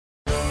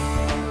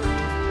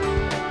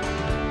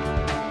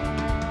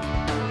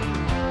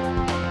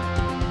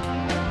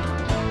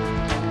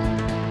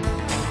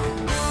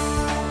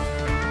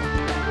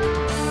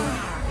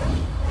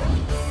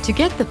To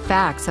get the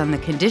facts on the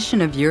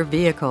condition of your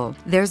vehicle,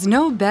 there's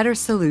no better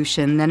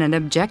solution than an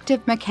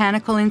objective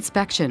mechanical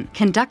inspection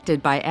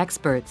conducted by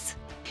experts.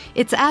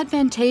 It's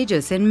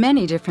advantageous in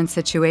many different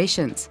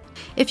situations.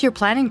 If you're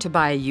planning to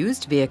buy a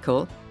used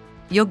vehicle,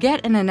 you'll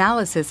get an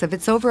analysis of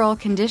its overall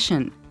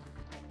condition.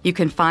 You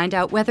can find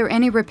out whether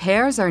any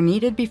repairs are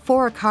needed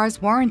before a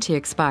car's warranty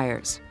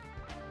expires.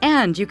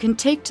 And you can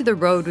take to the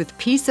road with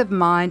peace of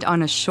mind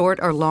on a short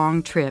or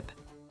long trip.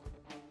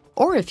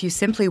 Or if you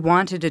simply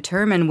want to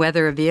determine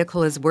whether a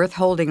vehicle is worth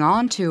holding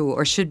on to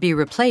or should be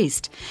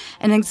replaced,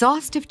 an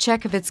exhaustive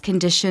check of its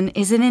condition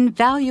is an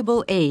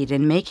invaluable aid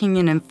in making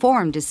an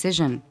informed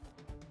decision.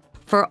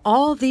 For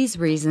all these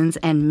reasons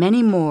and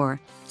many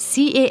more,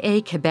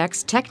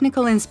 CAA-Quebec's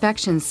technical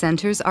inspection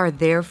centers are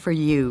there for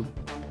you.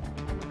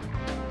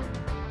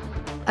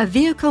 A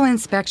vehicle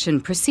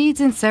inspection proceeds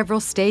in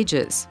several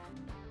stages.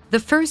 The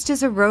first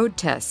is a road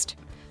test,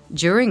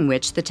 during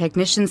which the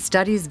technician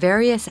studies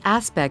various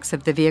aspects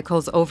of the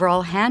vehicle's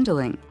overall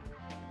handling.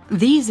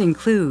 These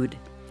include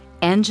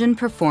engine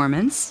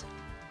performance,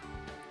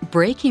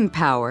 braking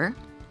power,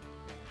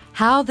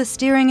 how the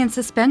steering and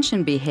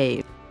suspension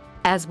behave,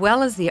 as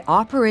well as the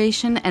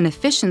operation and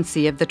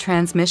efficiency of the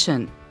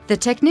transmission. The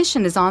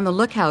technician is on the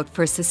lookout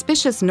for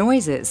suspicious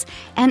noises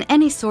and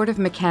any sort of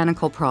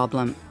mechanical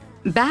problem.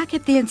 Back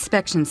at the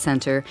inspection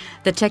center,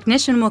 the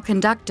technician will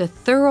conduct a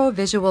thorough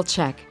visual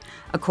check,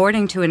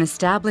 according to an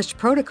established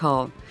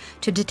protocol,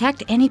 to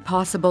detect any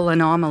possible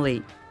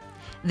anomaly.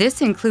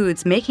 This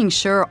includes making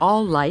sure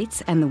all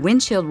lights and the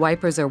windshield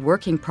wipers are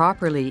working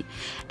properly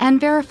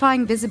and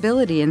verifying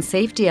visibility and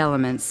safety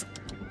elements.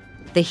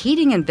 The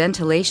heating and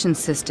ventilation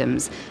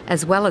systems,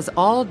 as well as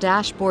all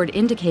dashboard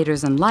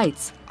indicators and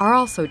lights, are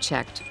also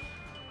checked.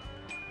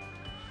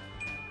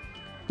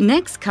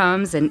 Next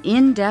comes an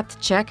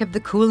in-depth check of the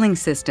cooling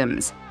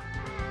systems,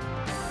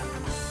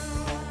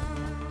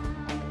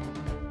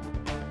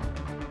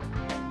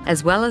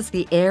 as well as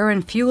the air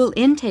and fuel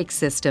intake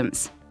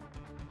systems.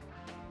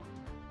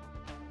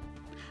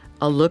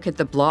 A look at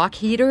the block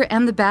heater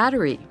and the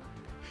battery,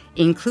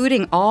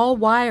 including all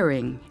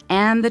wiring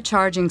and the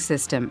charging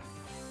system.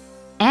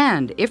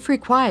 And, if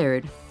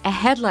required, a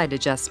headlight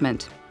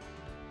adjustment.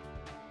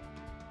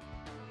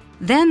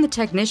 Then the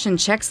technician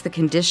checks the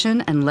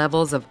condition and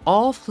levels of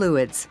all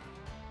fluids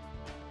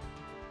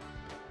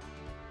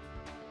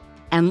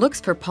and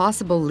looks for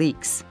possible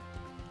leaks.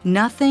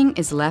 Nothing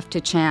is left to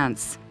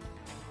chance.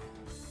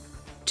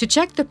 To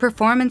check the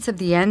performance of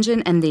the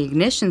engine and the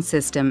ignition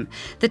system,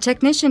 the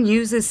technician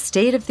uses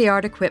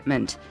state-of-the-art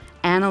equipment,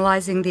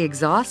 analyzing the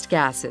exhaust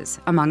gases,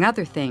 among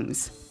other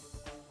things.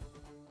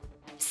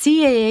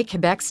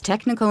 CAA-Quebec's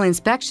technical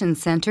inspection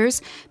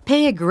centers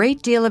pay a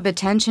great deal of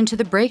attention to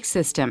the brake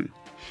system.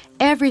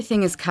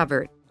 Everything is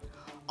covered.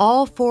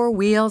 All four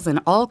wheels and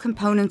all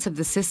components of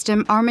the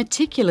system are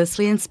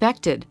meticulously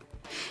inspected.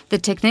 The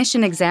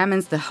technician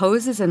examines the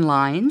hoses and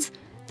lines,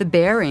 the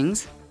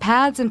bearings,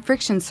 pads and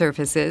friction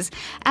surfaces,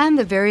 and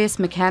the various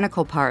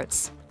mechanical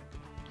parts.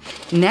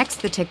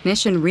 Next, the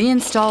technician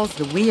reinstalls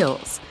the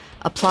wheels,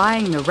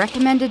 applying the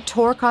recommended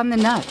torque on the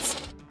nuts.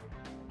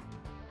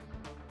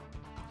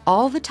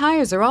 All the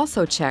tires are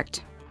also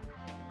checked,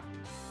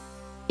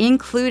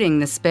 including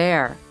the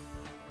spare.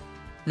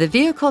 The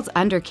vehicle's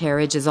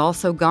undercarriage is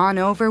also gone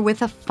over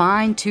with a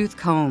fine-tooth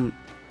comb.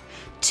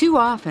 Too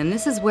often,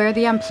 this is where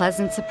the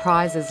unpleasant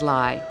surprises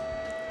lie.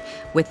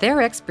 With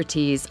their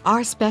expertise,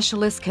 our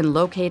specialists can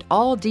locate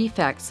all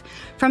defects,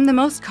 from the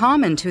most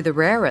common to the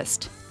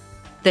rarest.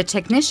 The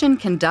technician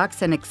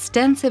conducts an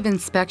extensive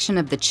inspection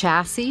of the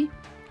chassis,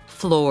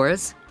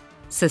 floors,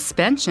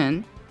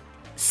 suspension,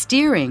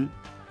 steering,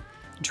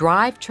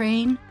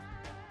 drivetrain,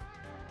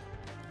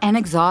 and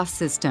exhaust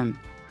system,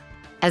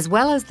 as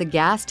well as the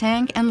gas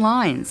tank and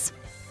lines.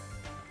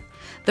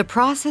 The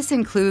process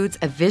includes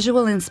a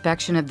visual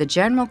inspection of the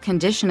general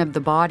condition of the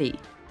body.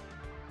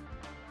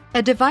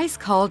 A device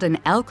called an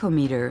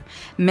alcometer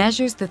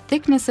measures the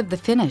thickness of the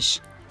finish,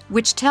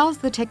 which tells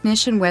the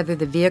technician whether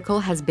the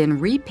vehicle has been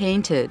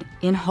repainted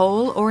in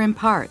whole or in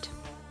part.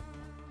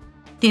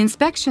 The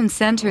inspection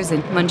centers in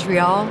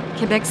Montreal,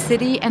 Quebec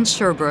City, and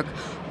Sherbrooke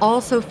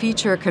also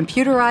feature a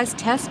computerized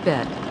test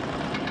bed.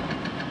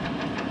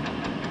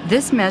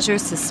 This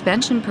measures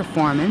suspension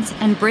performance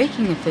and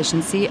braking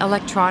efficiency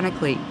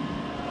electronically.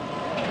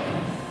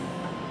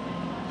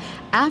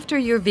 After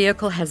your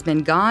vehicle has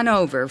been gone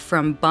over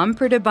from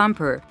bumper to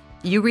bumper,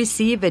 you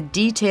receive a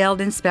detailed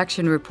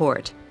inspection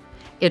report.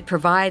 It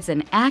provides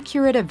an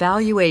accurate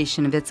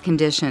evaluation of its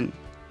condition.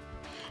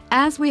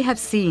 As we have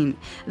seen,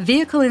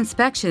 vehicle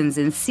inspections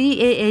in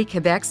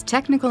CAA-Quebec's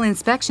technical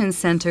inspection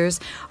centers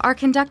are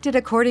conducted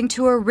according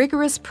to a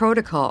rigorous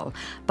protocol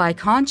by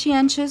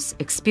conscientious,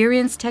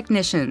 experienced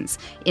technicians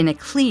in a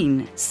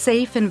clean,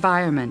 safe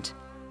environment.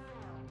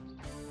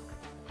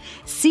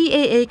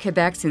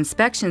 CAA-Quebec's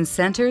inspection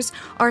centers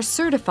are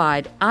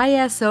certified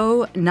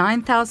ISO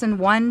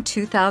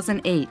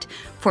 9001-2008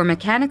 for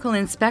mechanical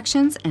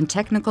inspections and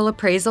technical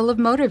appraisal of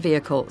motor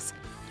vehicles.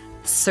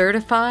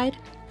 Certified,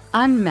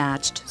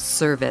 unmatched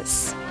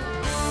service.